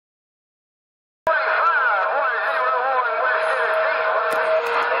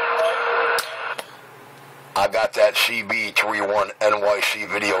I got that CB31 NYC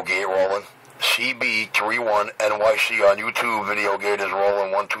video gate rolling. CB31 NYC on YouTube video gate is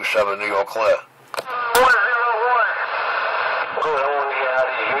rolling. 127 New York clear. 101. Good only out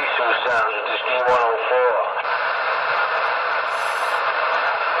of Jesus sounds at this D104.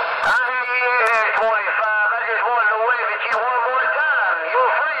 I hear you here, 25. I just wanted to wave at you one more time. Your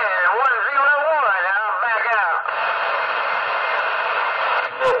friend, 101. I'll back out.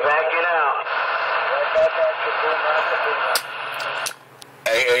 Back it out.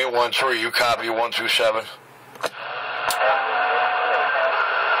 AA13, you copy 127.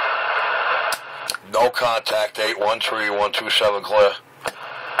 No contact, 813, 127 clear.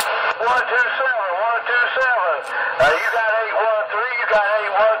 127, 127. You got 813, you got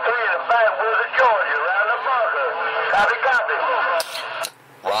 813 in the backwoods of Georgia, around the bunker. Copy, copy.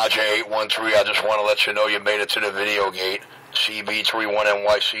 Roger, 813, I just want to let you know you made it to the video gate. CB31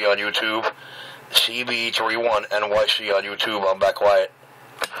 NYC on YouTube. CB31 NYC on YouTube. I'm back quiet.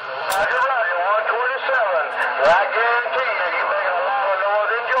 Roger, 127. I guarantee you making a lot of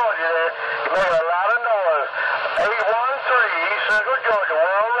noise in Georgia there. You're making a lot of noise. 813, East Central Georgia,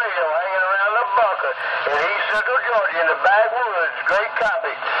 World Radio, hanging around the bunker in East Central Georgia in the backwoods. Great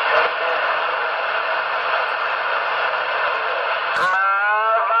copy.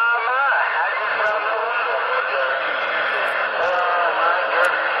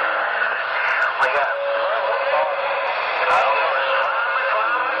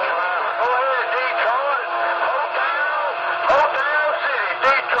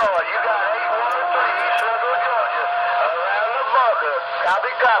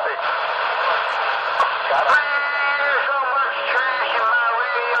 Copy, copy. Copy. There's so much trash in my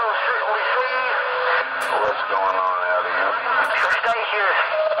radio receive. What's going on out here? Stations.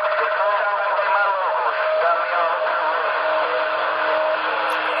 My locals. Got me on.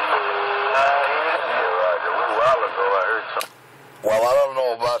 A little while ago I heard something. Well, I don't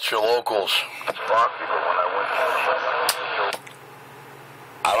know about your locals. Sparky, but when I went to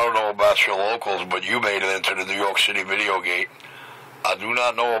I don't know about your locals, but you made it into the New York City video gate. I do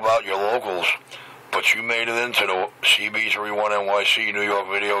not know about your locals, but you made it into the CB31 NYC New York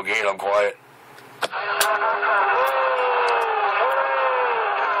video gate. I'm quiet. The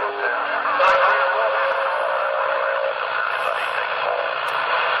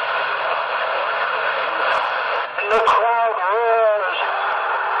crowd roars.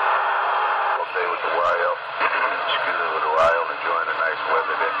 Okay, with the wild. Excuse me, with the wild, enjoying the nice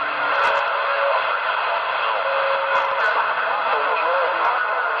weather there.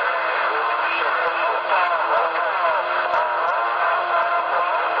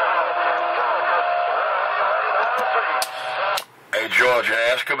 Hey George,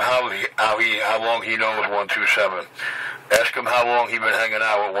 ask him how long he knows 127. Ask him how long he been hanging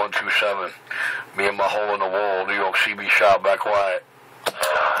out with 127. Me and my hole in the wall, New York CB shop, back quiet. Yeah,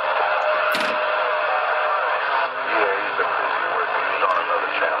 he's been busy working. He's on another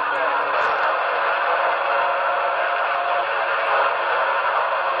channel.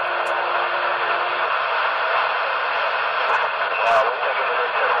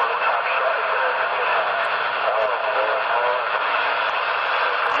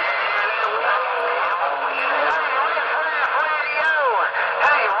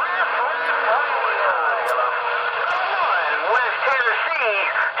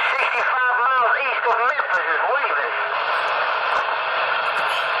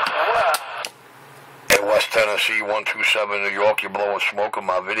 Tennessee, 127 New York, you're blowing smoke in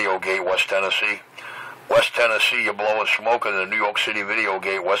my video gate, West Tennessee. West Tennessee, you're blowing smoke in the New York City video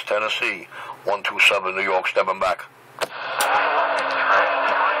gate, West Tennessee. 127 New York, stepping back.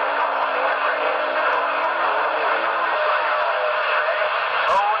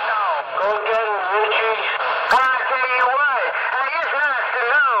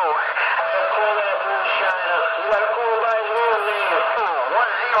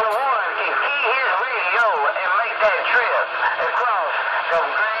 From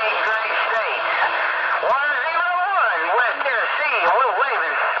great, great states. 101, West Tennessee, we're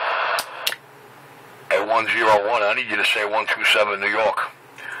waving. Hey, 101, I need you to say 127 New York.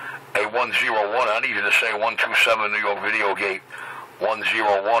 Hey, 101, I need you to say 127 New York video gate.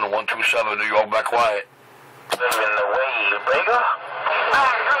 101, 127 New York, back quiet. Living the way, Baker.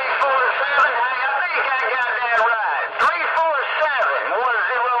 Hey, 347, hey, I think I got that right. 347,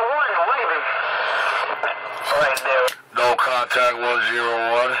 101, waving. Right there. No contact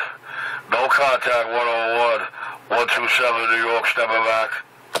 101. No contact 101. 127 New York, stepping back.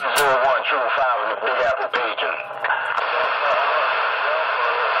 0125 Big Apple Pigeon.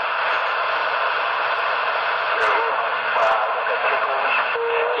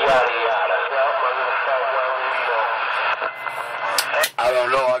 Yada yada.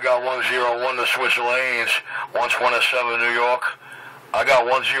 know I got 101 to switch lanes, 127 New York. I got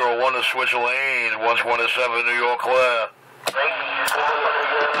 101 to switch lanes, 127 New York clear.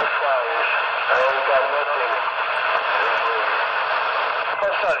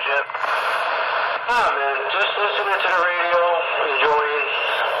 What's up, Jim? Man, just listening to the radio, enjoying,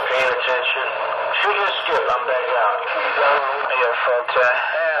 paying attention. Shoot your skip, I'm back out. Yeah, fuck that.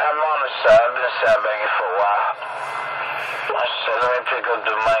 I'm on the side. I've been sandbagging for a while. I said, let me pick up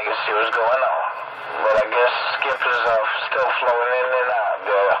the mic and see what's going on. But I guess skip is still flowing in and out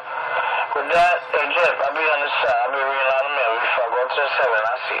there. With that, hey, Jim, I'll be on the side. I'll be reading out a minute. Before I go to the 7,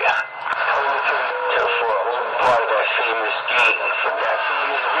 I'll see ya. Till 4. I was part of that famous gate. That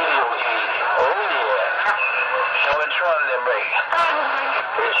famous video gate. Oh, yeah. Show it Tron then, break.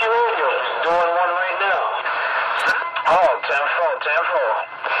 Where's your radio? He's doing one right now. Oh, 10-4.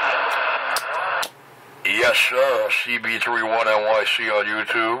 Yes, sir. CB31NYC on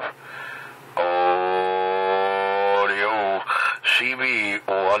YouTube. Audio.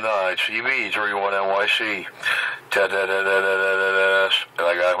 CB19. CB31NYC. And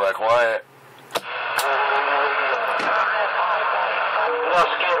I got back quiet.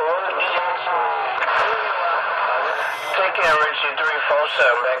 Take care, Richie.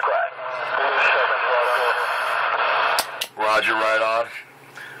 347. Back quiet. Roger, right on.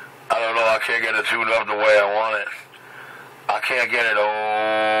 I don't know, I can't get it tuned up the way I want it. I can't get it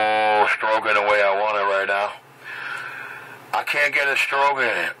stroking the way I want it right now. I can't get it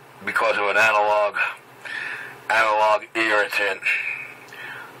stroking because of an analog irritant.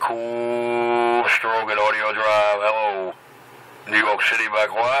 Cool stroking audio drive. Hello, New York City, back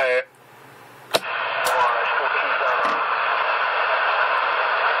quiet.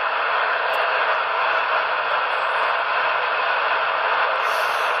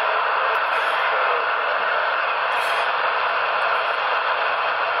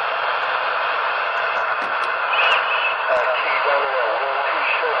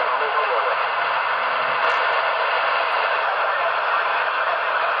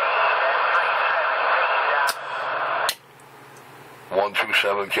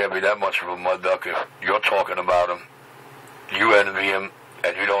 Can't be that much of a mud duck if you're talking about him. You envy him,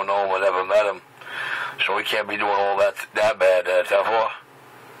 and you don't know him or never met him. So he can't be doing all that bad, therefore.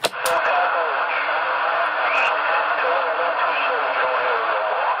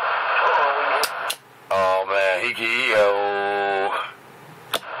 Oh, man,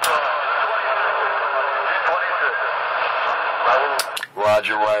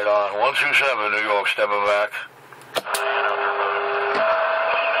 Roger, right on. 127, New York, stepping back.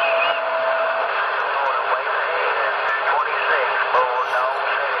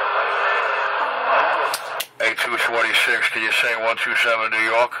 226, can you say 127 New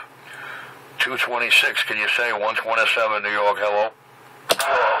York? 226, can you say 127 New York, hello?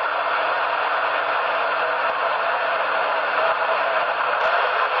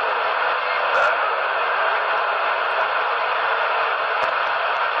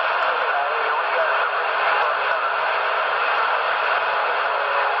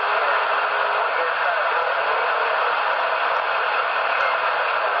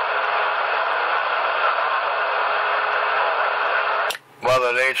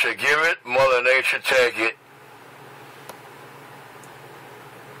 Mother Nature give it, Mother Nature take it.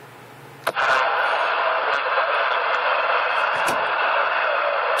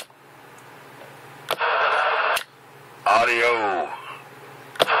 Audio.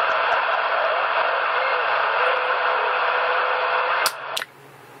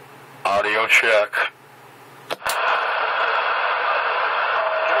 Audio check.